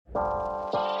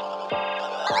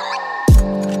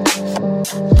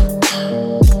Hey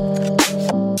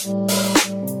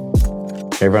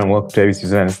everyone, welcome to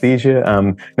ABC's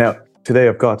Anaesthesia. Now, today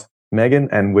I've got Megan,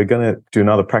 and we're going to do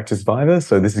another practice Viva.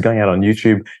 So this is going out on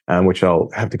YouTube, which I'll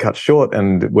have to cut short.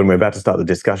 And when we're about to start the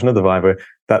discussion of the Viva,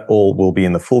 that all will be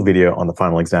in the full video on the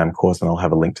final exam course, and I'll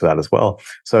have a link to that as well.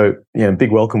 So,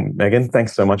 big welcome, Megan.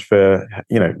 Thanks so much for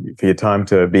your time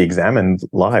to be examined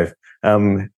live. How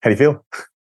do you feel?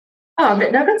 Oh, a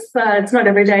bit nervous. It's not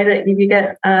every day that you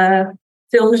get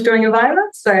filmed doing a Viva,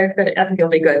 so but I think it'll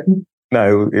be good.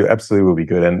 No, it absolutely will be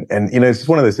good. And it's just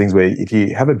one of those things where if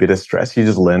you have a bit of stress, you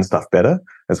just learn stuff better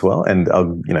as well. And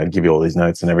I'll, give you all these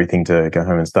notes and everything to go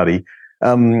home and study.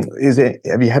 Have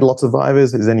you had lots of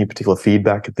Vivas? Is there any particular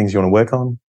feedback and things you want to work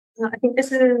on? I think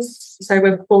this is, so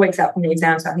we're 4 weeks out from the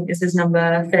exam, so I think this is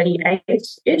number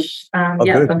 38-ish.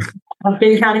 Good. I've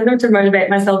been counting them to motivate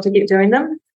myself to keep doing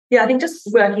them. Yeah, I think just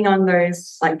working on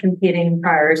those competing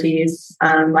priorities,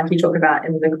 like you talk about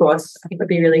in the course, I think would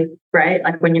be really great.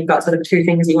 Like when you've got sort of 2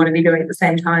 things you want to be doing at the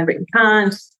same time, but you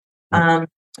can't,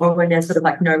 or when there's sort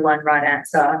of no one right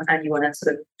answer and you want to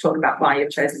sort of talk about why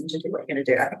you've chosen to do what you're going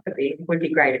to do. I think would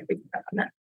be great if we could work on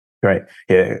that. Great.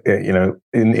 Yeah.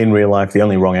 In real life, the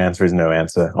only wrong answer is no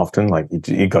answer often.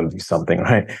 You got to do something,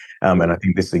 right? And I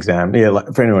think this exam,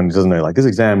 for anyone who doesn't know, this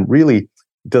exam really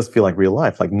does feel like real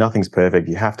life. Nothing's perfect.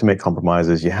 You have to make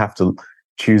compromises. You have to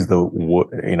choose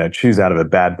choose out of a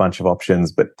bad bunch of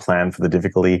options, but plan for the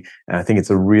difficulty. And I think it's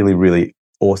a really, really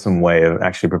awesome way of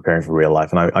actually preparing for real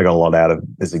life. And I got a lot out of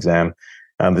this exam.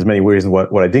 There's many reasons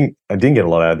what I didn't get a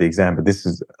lot out of the exam, but this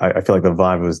is, I feel like the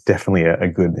Viva was definitely a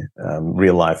good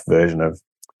real life version of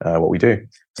what we do.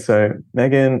 So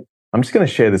Megan, I'm just going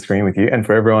to share the screen with you. And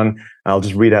for everyone, I'll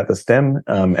just read out the STEM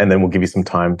and then we'll give you some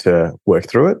time to work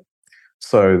through it.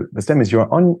 So the STEM is, you're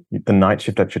on the night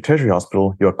shift at your tertiary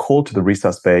hospital. You are called to the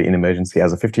resus bay in emergency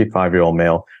as a 55-year-old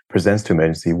male presents to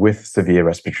emergency with severe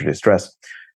respiratory distress.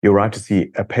 You arrive to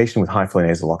see a patient with high flow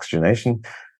nasal oxygen,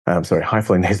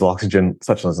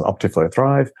 such as an Optiflow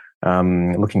Thrive,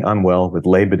 looking unwell with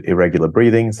labored irregular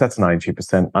breathing, SATs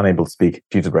 92%, unable to speak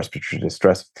due to respiratory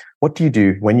distress. What do you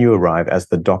do when you arrive as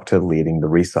the doctor leading the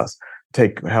resus?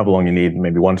 Take however long you need,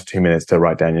 maybe 1 to 2 minutes to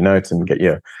write down your notes and get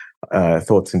your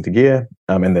thoughts into gear,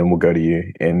 and then we'll go to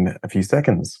you in a few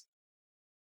seconds.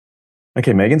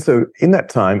 Okay, Megan, so in that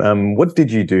time, what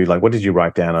did you do? What did you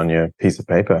write down on your piece of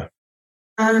paper?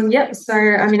 So,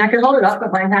 I could hold it up,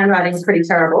 but my handwriting is pretty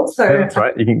terrible. So that's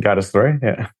right. You can guide us through,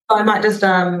 yeah. I might just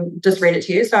read it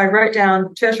to you. So I wrote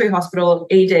down tertiary hospital,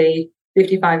 ED,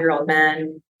 55-year-old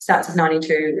man, SATs of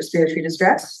 92, respiratory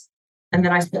distress. And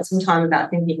then I spent some time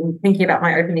about thinking about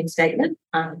my opening statement.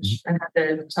 And have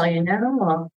to tell you now,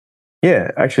 or?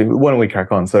 Yeah, actually, why don't we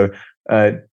crack on? So,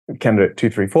 candidate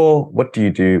 234, what do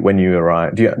you do when you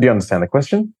arrive? Do you understand the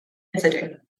question? Yes, I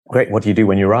do. Great. What do you do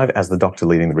when you arrive as the doctor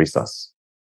leading the resus?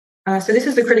 So this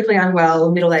is a critically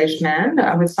unwell middle-aged man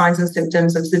with signs and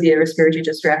symptoms of severe respiratory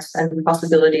distress, and the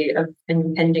possibility of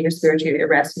impending respiratory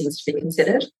arrest needs to be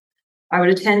considered. I would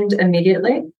attend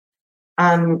immediately.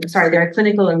 There are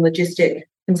clinical and logistic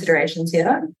considerations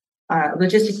here.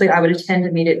 Logistically, I would attend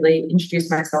immediately,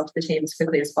 introduce myself to the team as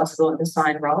quickly as possible, and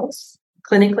assign roles.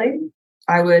 Clinically,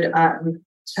 I would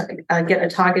get a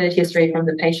targeted history from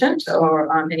the patient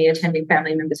or any attending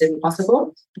family members if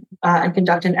possible, and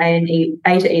conduct an A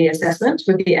to E assessment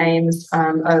with the aims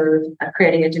of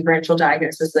creating a differential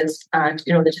diagnosis list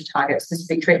in order to target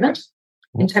specific treatment.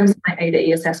 In terms of my A to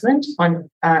E assessment on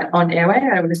airway,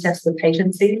 I would assess the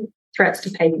patency, threats to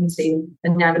patency,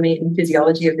 anatomy and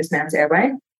physiology of this man's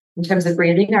airway. In terms of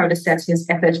breathing, I would assess his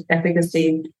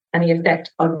efficacy and the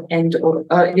effect of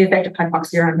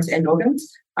hypoxia on his end organs.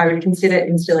 I would consider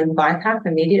instilling BiPAP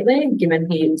immediately,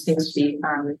 given he seems to be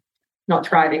not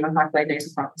thriving on high-flow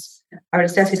nasopharynx. I would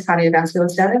assess his cardiovascular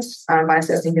status by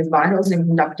assessing his vitals and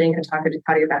conducting a targeted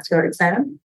cardiovascular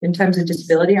exam. In terms of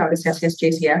disability, I would assess his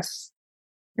GCS.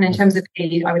 And in terms of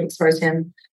need, I would expose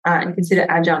him and consider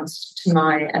adjuncts to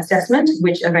my assessment,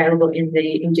 which available in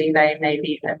the ED bay may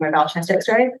be a mobile chest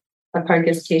X-ray, a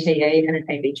focused TTE, and an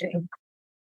ABG.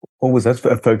 What was that?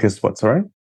 A focused what, sorry?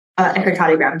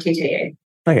 Echocardiogram, TTE.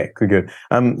 Okay, good.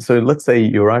 So let's say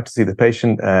you arrive to see the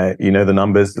patient, you know the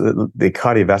numbers, the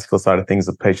cardiovascular side of things,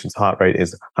 the patient's heart rate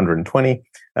is 120.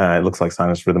 It looks like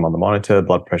sinus rhythm on the monitor.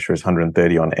 Blood pressure is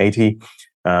 130 on 80.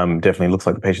 Definitely looks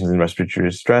like the patient's in respiratory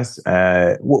distress.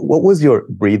 What was your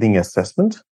breathing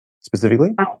assessment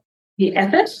specifically? The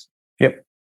effort,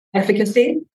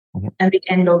 efficacy, and the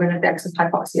end organ effects of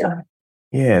hypoxia.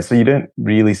 Yeah, so you don't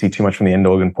really see too much from the end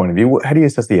organ point of view. How do you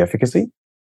assess the efficacy?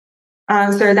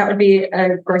 So that would be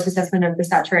a gross assessment of the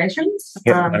saturations.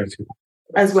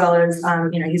 as well as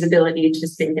his ability to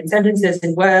speak in sentences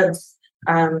and words,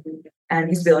 and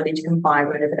his ability to comply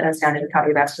with a standard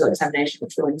cardiovascular examination,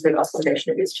 which will include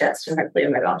auscultation of his chest and hopefully a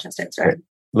mobile chest X-ray.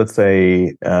 Let's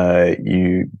say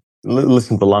you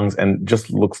listen to the lungs and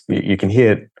you can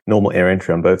hear normal air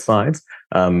entry on both sides,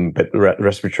 but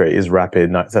respiratory is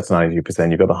rapid. That's 92%.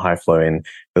 You've got the high flow in.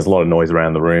 There's a lot of noise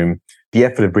around the room. The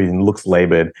effort of breathing looks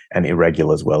labored and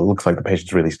irregular as well. It looks like the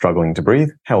patient's really struggling to breathe.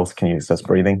 How else can you assess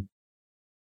breathing?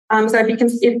 So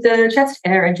if the chest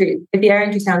air entry, if the air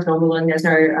entry sounds normal and there's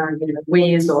no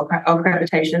wheeze or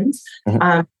crepitations,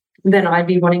 then I'd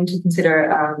be wanting to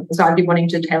consider. I'd be wanting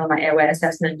to tailor my airway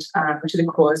assessment to the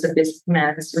cause of this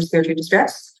man's respiratory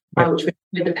distress, which would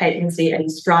include the patency, any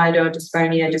stridor,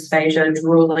 dysphonia, dysphagia,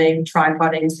 drooling,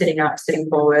 tripoding, sitting up, sitting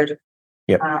forward.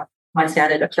 My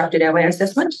standard obstructed airway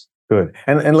assessment. Good.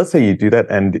 And let's say you do that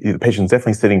and the patient's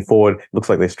definitely sitting forward, looks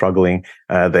like they're struggling.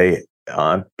 They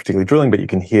aren't particularly drooling, but you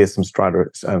can hear some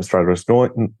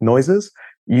stridorous noises.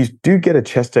 You do get a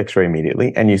chest X-ray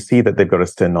immediately, and you see that they've got a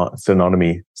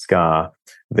sternotomy scar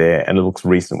there, and it looks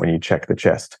recent when you check the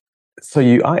chest. So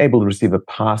you are able to receive a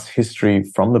past history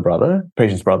from the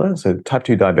patient's brother. So type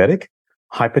 2 diabetic,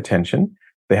 hypertension.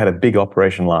 They had a big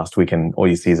operation last week, and all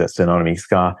you see is that sternotomy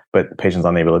scar, but the patient's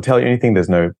unable to tell you anything. There's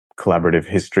no collaborative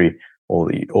history.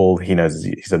 All he knows is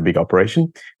he's had a big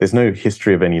operation. There's no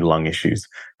history of any lung issues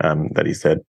that he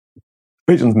said.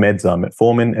 Patient's meds are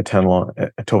metformin,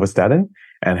 atorvastatin,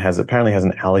 and apparently has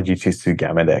an allergy to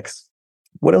Sugamidex.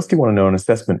 What else do you want to know on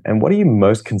assessment, and what are you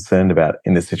most concerned about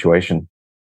in this situation?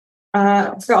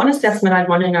 So on assessment, I'd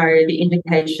want to know the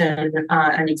indication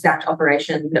and exact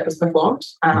operation that was performed.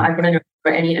 I want to know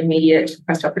for any immediate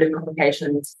postoperative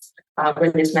complications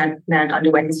when this man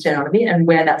underwent his sternotomy and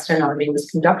where that sternotomy was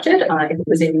conducted. If it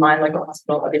was in my local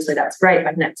hospital, obviously that's great.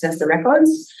 I can access the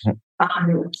records.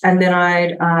 And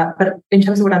then but in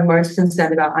terms of what I'm most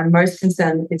concerned about, I'm most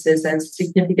concerned if there's a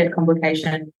significant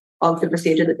complication of the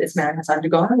procedure that this man has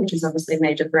undergone, which is obviously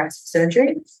major thoracic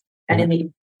surgery. And in the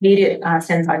immediate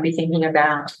sense, I'd be thinking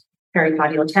about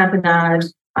pericardial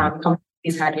tamponade.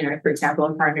 He's had, for example,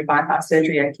 a coronary bypass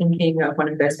surgery, a kinking of one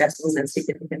of those vessels and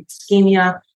significant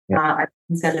ischemia. I'm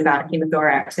concerned about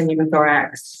hemothorax and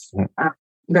pneumothorax.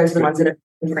 Those are the ones that are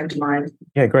bring to mind.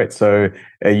 Yeah, great. So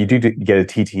you do get a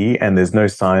TTE, and there's no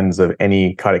signs of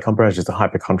any cardiac compromise, just a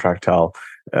hypercontractile,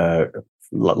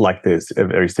 like this, a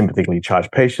very sympathetically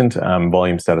charged patient.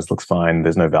 Volume status looks fine.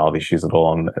 There's no valve issues at all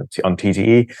on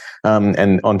TTE.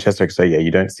 And on chest X-ray,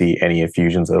 you don't see any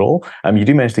effusions at all. You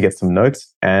do manage to get some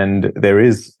notes, and there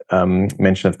is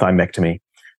mention of thymectomy.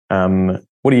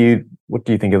 What do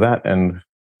you think of that, and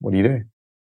what do you do?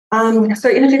 So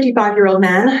in a 55-year-old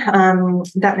man,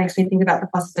 that makes me think about the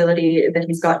possibility that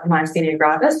he's got myasthenia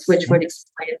gravis, which would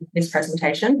explain this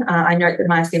presentation. I note that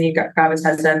myasthenia gravis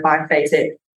has a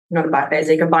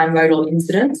bimodal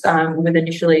incidence, with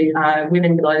initially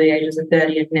women below the ages of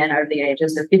 30 and men over the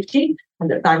ages of 50,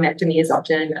 and that thymectomy is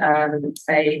often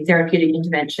a therapeutic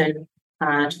intervention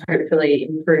to hopefully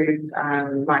improve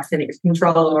myasthenic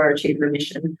control or achieve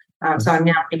remission. So I'm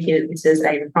now thinking that this is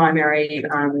a primary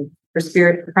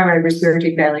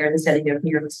respiratory failure in the setting of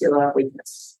neuromuscular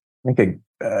weakness. Okay.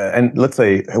 And let's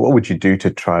say, what would you do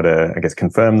to try to,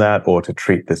 confirm that or to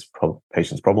treat this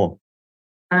patient's problem?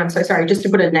 So sorry, just to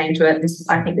put a name to it,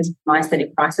 I think this is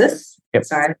myasthenic crisis. Yep.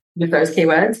 Sorry, with those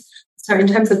keywords. So in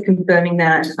terms of confirming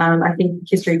that, I think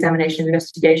history examination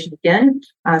investigation again.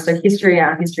 Our history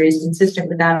is consistent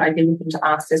with that. I'd be looking to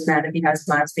ask this man if he has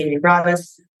myasthenia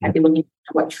gravis. I'd be looking at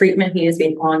what treatment he has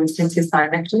been on since his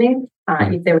thymectomy.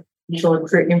 If there was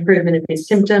improvement of his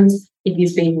symptoms, if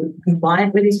he's been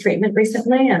compliant with his treatment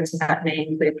recently, and so that may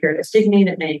include pyridostigmine,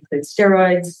 it may include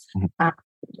steroids,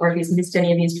 or if he's missed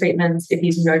any of his treatments, if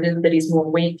he's noted that he's more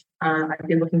weak, I'd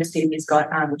be looking to see if he's got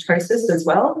ptosis as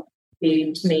well,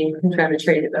 to me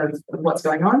confirmatory of what's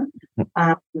going on.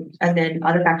 And then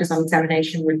other factors on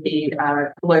examination would be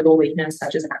global weakness,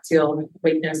 such as axial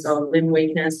weakness or limb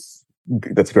weakness.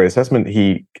 That's a great assessment.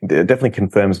 He definitely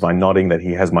confirms by nodding that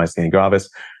he has myasthenia gravis,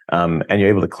 and you're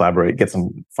able to get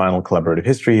some final collaborative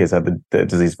history. He has had the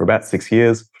disease for about 6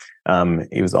 years.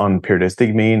 He was on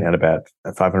pyridostigmine at about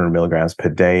 500 milligrams per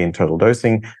day in total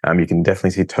dosing. You can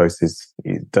definitely see ptosis.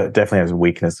 He definitely has a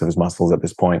weakness of his muscles at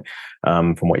this point,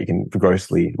 from what you can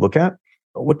grossly look at.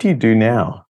 What do you do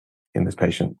now in this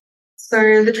patient?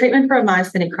 So the treatment for a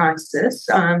myasthenic crisis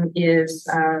is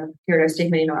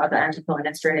pyridostigmine or other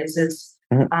anticholinesterase.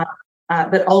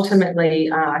 But ultimately,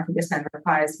 I think this man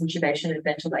requires intubation and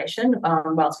ventilation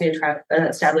whilst we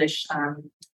establish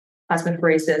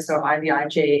plasmapheresis or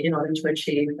IVIG in order to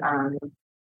achieve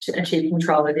to achieve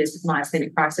control of his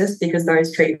myasthenic crisis, because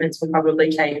those treatments will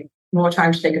probably take more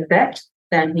time to take effect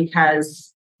than he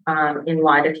has in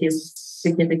light of his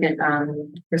significant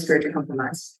respiratory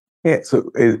compromise. Yeah.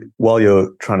 So while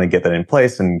you're trying to get that in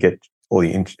place and get all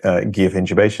the gear for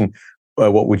intubation,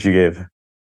 what would you give?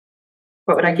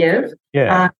 What would I give?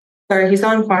 Yeah. So he's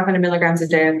on 500 milligrams a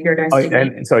day of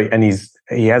pyridostigmine. And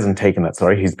he hasn't taken that.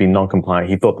 Sorry, he's been non-compliant.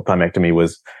 He thought the thymectomy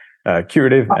was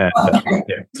curative.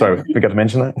 Sorry, we forgot to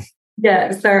mention that.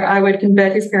 Yeah, so I would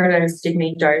convert his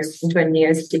pyridostigmine dose into a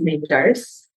neostigmine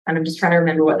dose. And I'm just trying to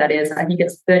remember what that is. I think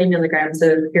it's 30 milligrams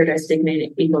of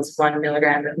pyridostigmine equals 1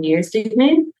 milligram of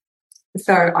neostigmine.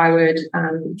 So I would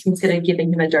consider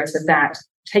giving him a dose of that,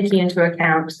 taking into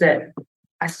account that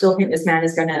I still think this man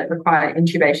is going to require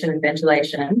intubation and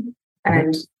ventilation,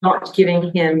 and not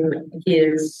giving him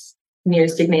his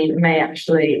neostigmine may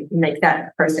actually make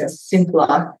that process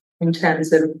simpler in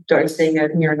terms of dosing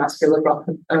of neuromuscular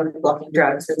blocking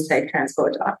drugs and safe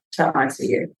transport to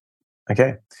ICU.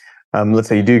 Okay. Let's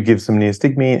say you do give some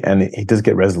neostigmine and he does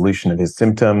get resolution of his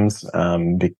symptoms,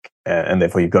 and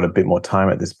therefore you've got a bit more time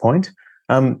at this point.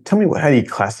 Tell me, how do you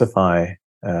classify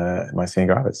myasthenia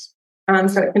gravis?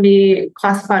 So it can be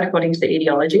classified according to the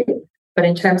etiology, but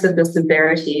in terms of the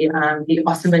severity, the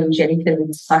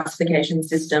Osman-Jenkins classification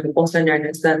system, also known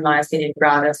as the Myasthenia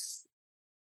Gravis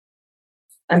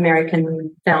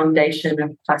American Foundation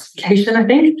of Classification, I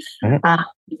think.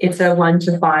 It's a 1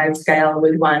 to 5 scale,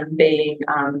 with 1 being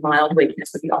mild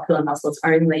weakness of the ocular muscles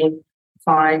only,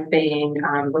 5 being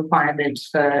requirement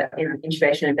for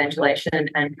intubation and ventilation,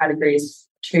 and categories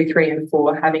 2, 3, and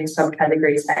 4 having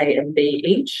subcategories A and B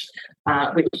each,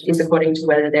 which is according to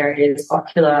whether there is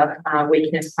ocular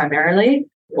weakness primarily,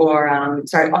 or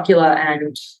ocular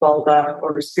and bulbar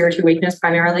or respiratory weakness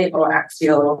primarily, or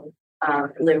axial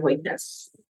limb weakness.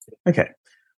 Okay,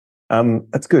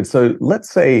 that's good. So let's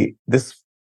say this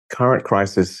current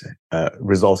crisis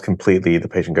resolves completely. The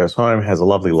patient goes home, has a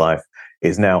lovely life,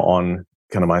 is now on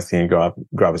kind of myasthenia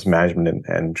gravis management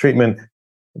and treatment.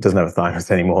 Doesn't have a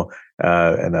thymus anymore,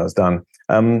 and that was done.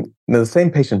 Now the same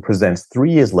patient presents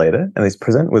 3 years later, and they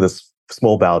present with a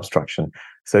small bowel obstruction.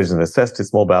 Surgeons have assessed his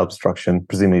small bowel obstruction,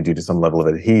 presumably due to some level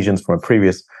of adhesions from a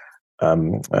previous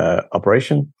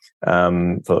operation,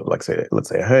 for let's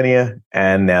say a hernia,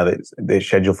 and now they're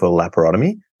scheduled for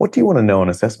laparotomy. What do you want to know on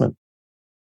assessment?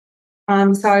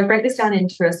 So I break this down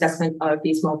into assessment of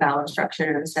the small bowel obstruction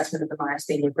and assessment of the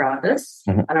myasthenia gravis.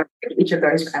 And I break each of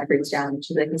those categories down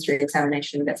into the history,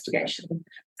 examination, investigation.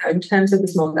 So in terms of the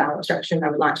small bowel obstruction, I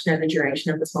would like to know the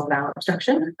duration of the small bowel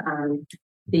obstruction,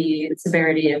 the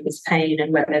severity of his pain,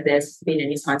 and whether there's been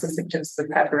any signs or symptoms of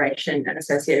perforation, and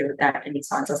associated with that, any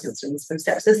signs or symptoms of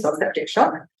sepsis or septic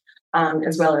shock,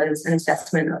 as well as an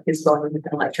assessment of his volume with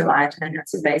an electrolyte and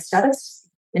acid-base status.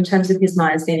 In terms of his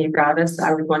myasthenia gravis,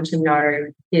 I would want to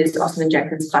know his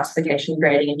Osman-Jenkins classification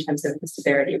grading in terms of the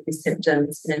severity of his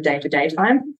symptoms in a day-to-day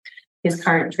time, his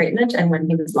current treatment, and when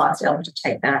he was last able to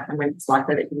take that, and when it's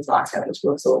likely that he was last able to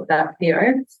absorb that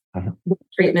PO. The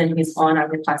treatment he's on, I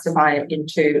would classify it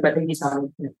into whether he's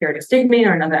on pyridostigmine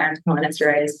or another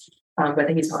anticholinesterase,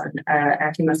 whether he's on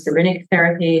antimuscarinic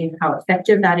therapy, how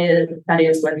effective that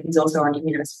is, whether he's also on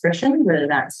immunosuppression, whether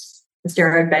that's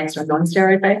steroid-based or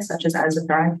non-steroid-based, such as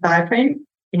azathioprine,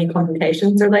 any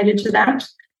complications related to that,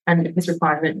 and his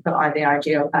requirement for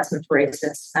IVIG or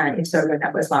plasmapheresis, and if so, when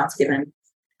that was last given.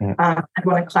 I'd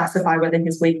want to classify whether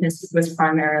his weakness was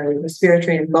primarily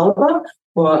respiratory and bulbar,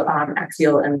 or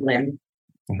axial and limb.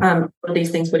 All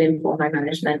these things would inform my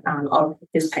management of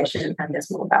his patient and their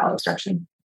small bowel obstruction.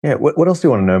 Yeah. What else do you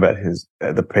want to know about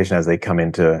the patient as they come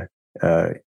into?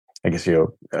 I guess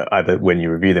you're either when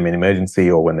you review them in emergency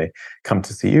or when they come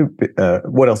to see you.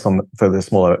 What else for the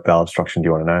smaller bowel obstruction do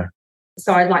you want to know?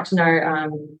 So I'd like to know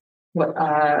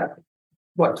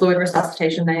what fluid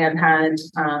resuscitation they have had,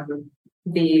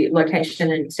 the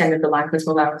location and extent of the likely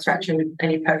small bowel obstruction,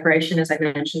 any perforation, as I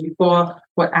mentioned before,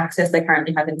 what access they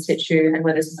currently have in situ, and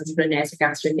whether someone's put a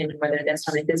nasogastric in, and whether their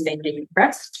stomach has been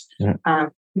decompressed.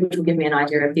 Which will give me an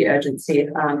idea of the urgency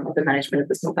of the management of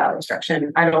the small bowel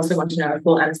obstruction. I'd also want to know a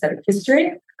full anaesthetic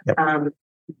history.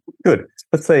 Good.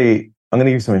 Let's say I'm going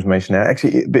to give you some information now.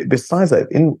 Actually, besides that,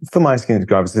 for myasthenia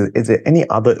gravis, is there any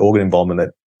other organ involvement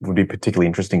that would be particularly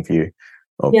interesting for you?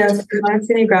 Yes,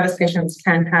 myasthenia gravis patients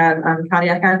can have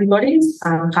cardiac antibodies,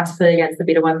 classically against the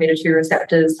beta-1, beta-2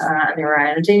 receptors and the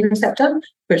aryanogen receptor,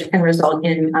 which can result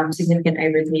in significant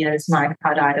arrhythmias,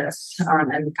 myocarditis,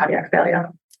 and cardiac failure.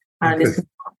 This can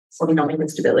cause autonomic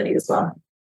instability as well.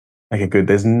 Okay, good.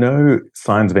 There's no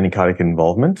signs of any cardiac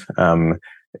involvement.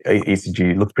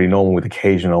 ECG looks pretty normal with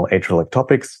occasional atrial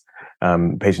ectopics.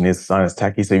 Patient is sinus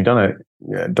tachy. So you've done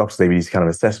a doctor's ABD's kind of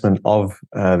assessment of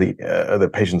the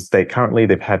patient's state currently.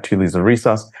 They've had 2 liters of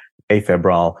resus,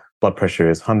 afebrile, blood pressure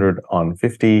is 120 on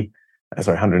 50,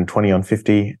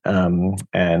 and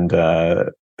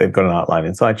they've got an outline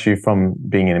in situ from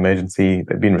being in emergency.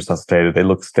 They've been resuscitated. They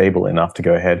look stable enough to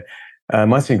go ahead.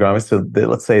 Myasthenia gravis, so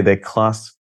let's say they're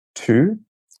class 2,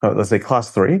 let's say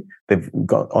class 3. They've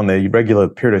got on their regular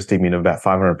pyridostigmine of about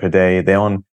 500 per day. They're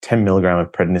on 10 milligram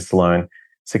of prednisolone,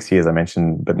 6 years I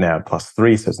mentioned, but now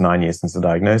 +3, so it's 9 years since the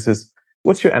diagnosis.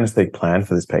 What's your anesthetic plan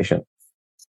for this patient?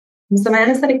 So my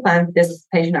anesthetic plan for this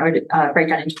patient, I would break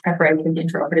down into preparation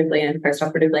intraoperatively and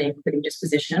postoperatively, including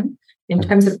disposition. In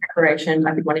terms of preparation,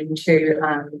 I'd be wanting to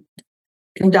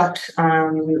conduct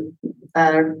a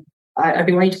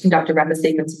rapid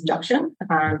sequence induction,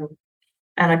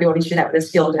 and I'd be wanting to do that with a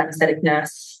skilled anesthetic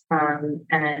nurse and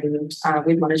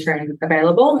with monitoring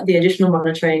available. The additional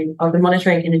monitoring,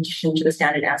 in addition to the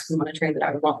standard outcome monitoring that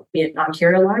I would want would be an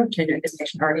arterial line, which I know this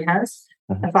patient already has,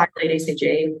 a 5-lead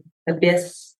ECG, a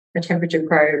BIS, a temperature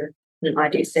probe, and an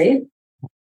IDC.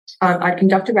 I'd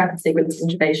conduct a rapid sequence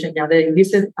intubation. Now, the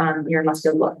use of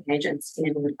neuromuscular blocking agents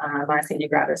in myasthenia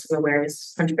gravis, we're aware,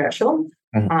 is controversial,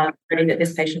 noting that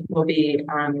this patient will be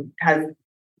have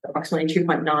approximately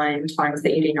 2.9 times the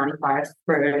ED95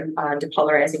 for a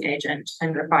depolarizing agent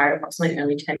and require approximately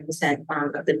only 10%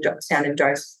 of the standard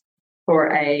dose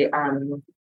for a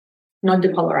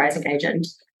non-depolarizing agent,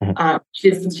 which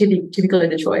is typically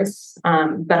the choice.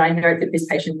 But I know that this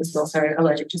patient is also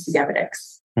allergic to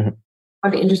Gavidex.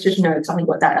 I'd be interested to know exactly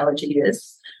what that allergy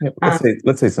is. Yep.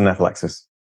 Let's say it's anaphylaxis.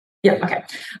 Yeah, okay.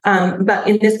 But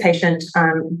in this patient,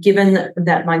 given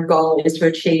that my goal is to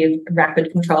achieve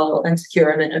rapid control and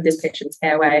securement of this patient's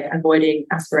airway, avoiding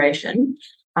aspiration,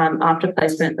 after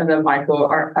placement of a wide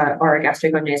bore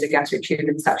orogastric or nasogastric tube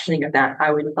and suctioning of that,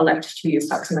 I would elect to use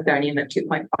succinylthonium at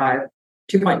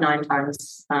 2.9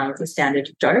 times the standard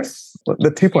dose.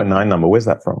 The 2.9 number, where's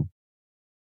that from?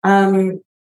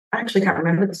 I actually can't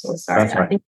remember the source, sorry. That's right. I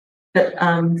think that,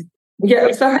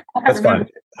 yeah, sorry. That's fine.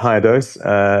 Higher dose.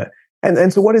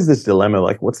 And so what is this dilemma?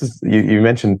 Like, what's this? You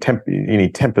mentioned you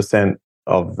need 10%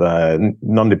 of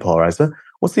non-depolarizer.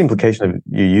 What's the implication of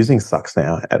you using Sux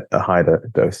now at a higher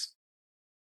dose?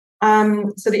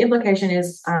 So the implication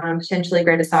is potentially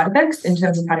greater side effects in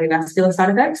terms of cardiovascular side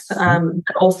effects,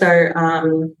 but also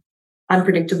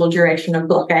unpredictable duration of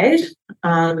blockade,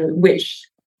 which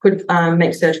could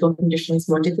make surgical conditions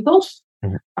more difficult.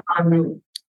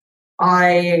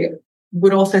 I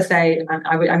would also say,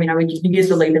 I would use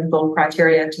the Liebenthal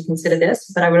criteria to consider this,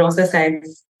 but I would also say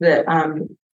that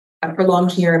a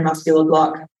prolonged neuromuscular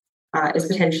block is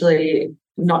potentially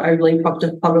not overly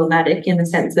problematic in the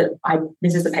sense that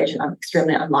this is a patient I'm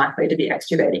extremely unlikely to be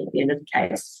extubating at the end of the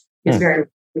case. It's very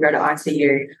to go to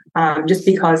ICU just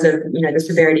because of the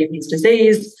severity of his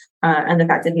disease and the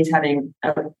fact that he's having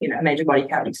a major body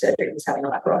cavity surgery. He's having a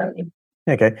laparotomy.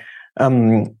 Okay.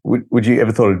 Would you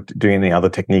ever thought of doing any other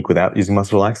technique without using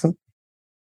muscle relaxant?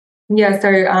 Yeah, so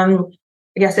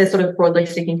I guess there's sort of broadly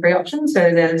speaking 3 options.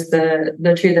 So there's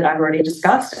the 2 that I've already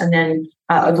discussed, and then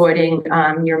avoiding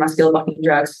neuromuscular blocking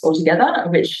drugs altogether,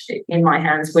 which in my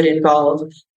hands would involve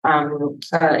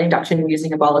induction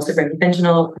using a bolus of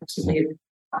remifentanil,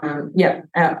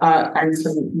 and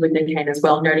some lignocaine as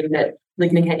well, noting that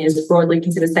lignocaine is broadly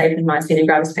considered safe in myasthenia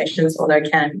gravis patients, although it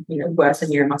can worsen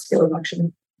neuromuscular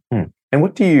function. And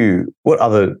what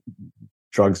other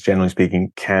drugs, generally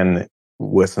speaking, can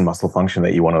worsen muscle function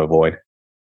that you want to avoid?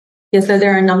 Yeah, so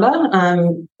there are a number.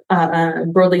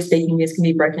 Broadly speaking, these can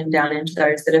be broken down into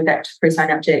those that affect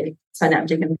presynaptic,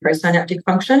 synaptic, and postsynaptic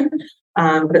function.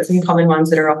 But some common ones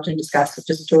that are often discussed,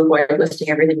 just to avoid listing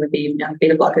everything, would be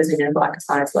beta blockers,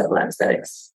 immunoglycosides, local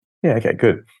anesthetics. Yeah, okay,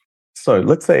 good. So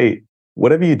let's say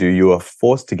whatever you do, you are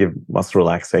forced to give muscle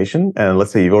relaxation. And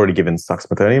let's say you've already given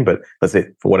suxmethonium, but let's say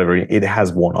for whatever it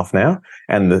has worn off now,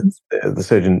 and the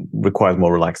surgeon requires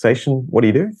more relaxation. What do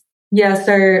you do? Yeah,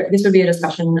 so this would be a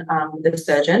discussion with the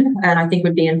surgeon, and I think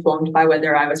would be informed by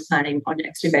whether I was planning on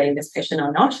extubating this patient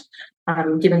or not.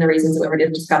 Given the reasons that we already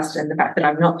discussed and the fact that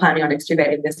I'm not planning on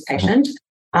extubating this patient,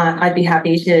 I'd be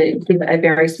happy to give a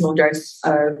very small dose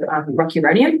of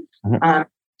rocuronium,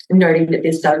 noting that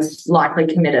this does likely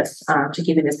commit us to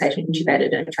keeping this patient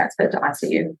intubated and transferred to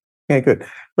ICU. Yeah, good.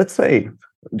 Let's say,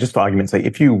 just for argument's sake,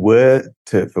 if you were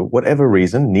to, for whatever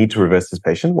reason, need to reverse this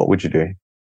patient, what would you do?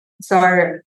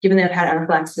 So, given they've had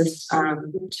anaphylaxis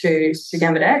to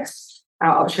Sugammadex,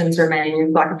 our options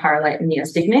remain glycopyrrolate and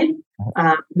neostigmine,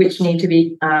 which need to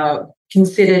be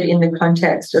considered in the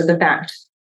context of the fact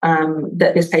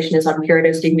that this patient is on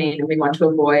pyridostigmine and we want to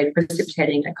avoid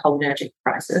precipitating a cholinergic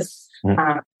crisis.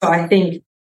 So I think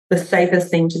the safest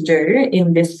thing to do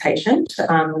in this patient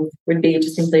would be to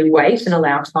simply wait and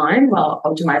allow time while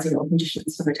optimizing all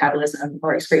conditions for metabolism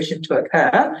or excretion to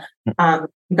occur.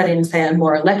 But in, say, a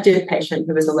more elective patient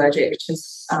who is allergic to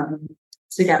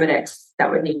Sugammadex, that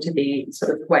would need to be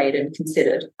sort of weighed and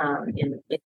considered in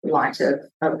light of,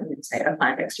 say, a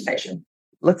planned extubation.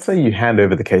 Let's say you hand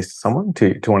over the case to someone,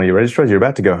 to one of your registrars, you're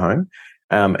about to go home,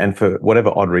 and for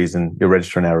whatever odd reason, your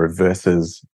registrar now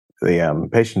reverses the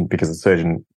patient because the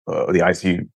surgeon, the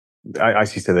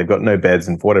ICU said they've got no beds,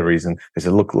 and for whatever reason, they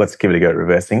said, look, let's give it a go at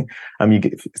reversing. You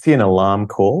see an alarm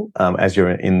call as you're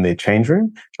in the change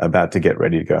room, about to get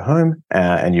ready to go home,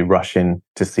 and you rush in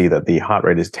to see that the heart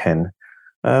rate is 10.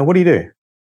 What do you do?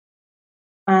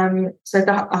 So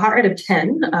the heart rate of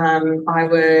 10, I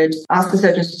would ask the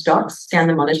surgeon to stop, scan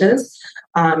the monitors,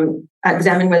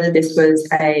 examine whether this was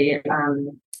a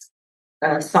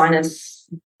sinus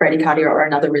bradycardia or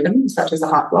another rhythm, such as a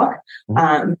heart block.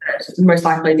 Most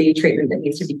likely the treatment that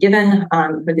needs to be given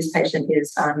for this patient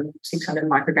is 600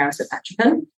 micrograms of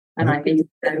atropine. And I think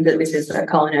that this is a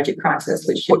cholinergic crisis,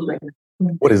 which should...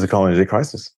 What is a cholinergic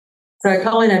crisis? So a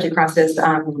cholinergic crisis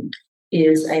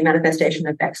is a manifestation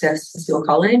of excess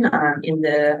acetylcholine in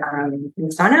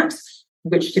the synapse,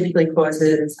 which typically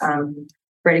causes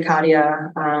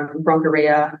bradycardia,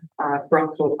 bronchuria,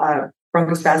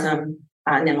 bronchospasm,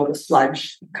 and then all the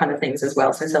sludge kind of things as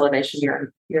well. So salivation,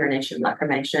 urination,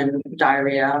 lacrimation,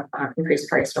 diarrhea, increased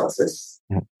peristalsis.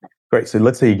 Great. So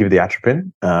let's say you give the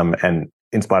atropine, and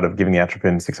in spite of giving the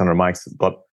atropine 600 mics,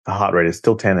 but the heart rate is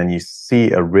still 10, and you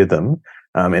see a rhythm.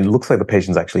 And it looks like the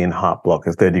patient's actually in heart block,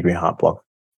 a third-degree heart block.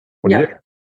 What do you do?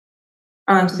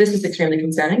 So this is extremely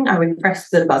concerning. I would press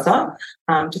the buzzer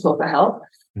to call for help.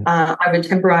 I would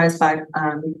temporize by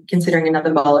considering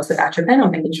another bolus of atropine or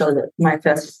making sure that my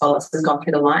first bolus has gone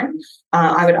through the line.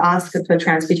 I would ask for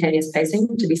transcutaneous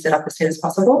pacing to be set up as soon as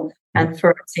possible, and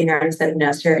for a senior anaesthetic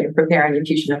nurse to prepare an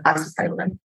infusion of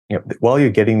isoprodylin. Yep. While you're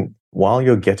getting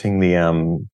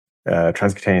the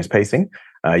transcutaneous pacing,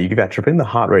 you give atropine, the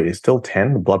heart rate is still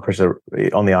 10, the blood pressure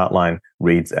on the outline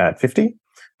reads at 50.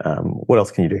 What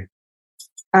else can you do?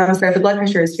 So if the blood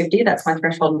pressure is 50, that's my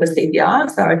threshold for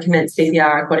CPR. So I would commence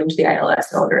CPR according to the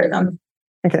ALS algorithm.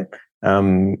 Okay. Tell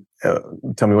me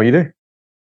what you do.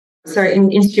 So in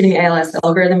instituting the ALS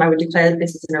algorithm, I would declare that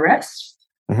this is an arrest.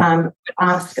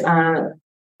 Ask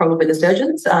probably the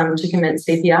surgeons to commence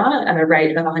CPR at a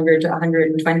rate of 100 to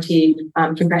 120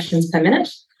 compressions per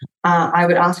minute. I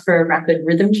would ask for a rapid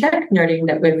rhythm check, noting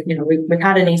that we've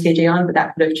had an ECG on, but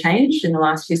that could have changed in the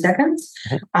last few seconds.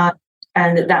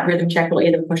 And that rhythm check will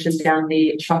either push us down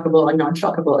the shockable and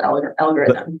non-shockable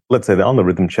algorithm. Let's say that on the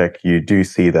rhythm check, you do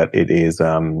see that it is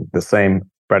the same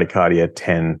bradycardia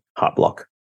 10 heart block,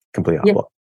 complete heart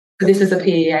block. So this is a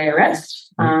PEA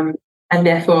arrest. And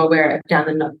therefore, we're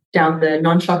down the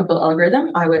non-shockable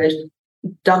algorithm. I would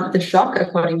dump the shock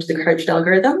according to the coached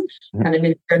algorithm and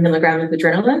administer a milligram of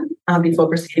adrenaline before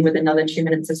proceeding with another 2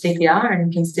 minutes of CPR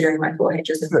and considering my 4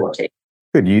 H's and 4 T's.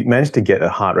 Good. You managed to get a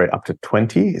heart rate up to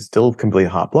 20. It's still complete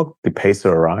heart block. The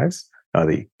pacer arrives.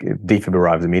 The defib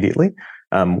arrives immediately.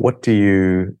 How do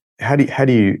you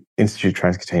institute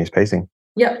transcutaneous pacing?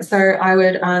 Yep. So I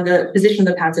would, the position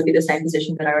of the pads would be the same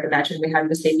position that I would imagine we had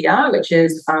for CPR, which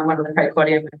is one in the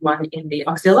pericardium and one in the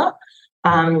axilla.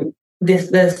 The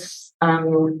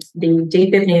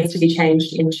defib needs to be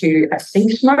changed into a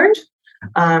synced mode,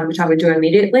 which I would do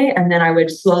immediately, and then I would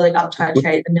slowly up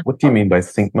titrate. What do you mean by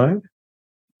sync mode?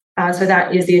 So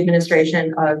that is the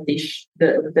administration of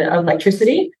the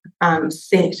electricity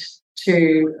synced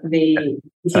to the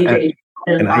ECG.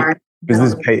 This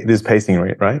is pacing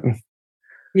rate, right?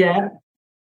 Yeah.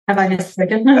 Have I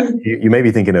misspoken? You may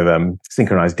be thinking of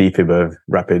synchronized defib of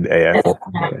rapid AF.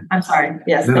 I'm sorry.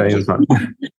 Yes. No, it's fine.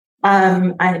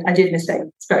 I did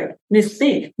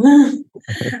misspeak.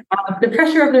 The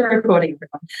pressure of the recording.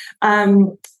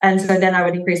 And so then I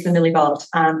would increase the millivolt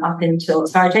up until,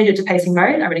 so I change it to pacing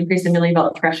mode. I would increase the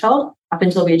millivolt threshold up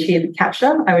until we achieve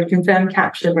capture. I would confirm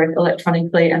capture both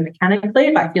electronically and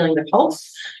mechanically by feeling the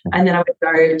pulse. And then I would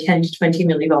go 10 to 20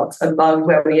 millivolts above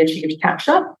where we achieved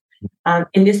capture.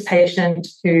 In this patient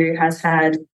who has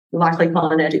had likely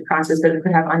cholinergic crisis, but it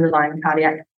could have underlying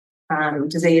cardiac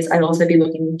disease, I'd also be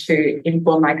looking to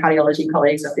inform my cardiology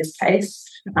colleagues of this case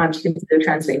to consider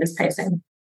transvenous pacing.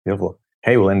 Beautiful.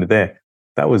 Hey, we'll end it there.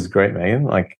 That was great, Megan.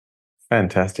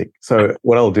 Fantastic. So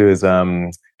what I'll do is,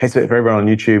 so for everyone on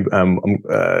YouTube,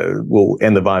 we'll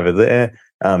end the Viva there.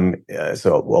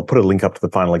 So I'll put a link up to the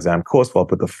final exam course. I'll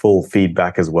put the full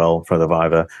feedback as well for the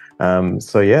Viva.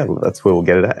 So yeah, that's where we'll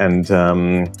get it at. And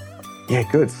yeah,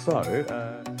 good. So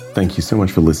thank you so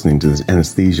much for listening to this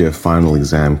Anaesthesia final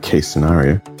exam case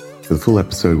scenario. For the full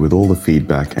episode with all the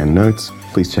feedback and notes,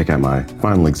 please check out my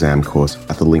final exam course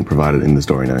at the link provided in the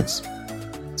story notes.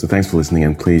 So thanks for listening,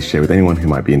 and please share with anyone who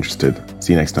might be interested.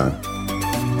 See you next time.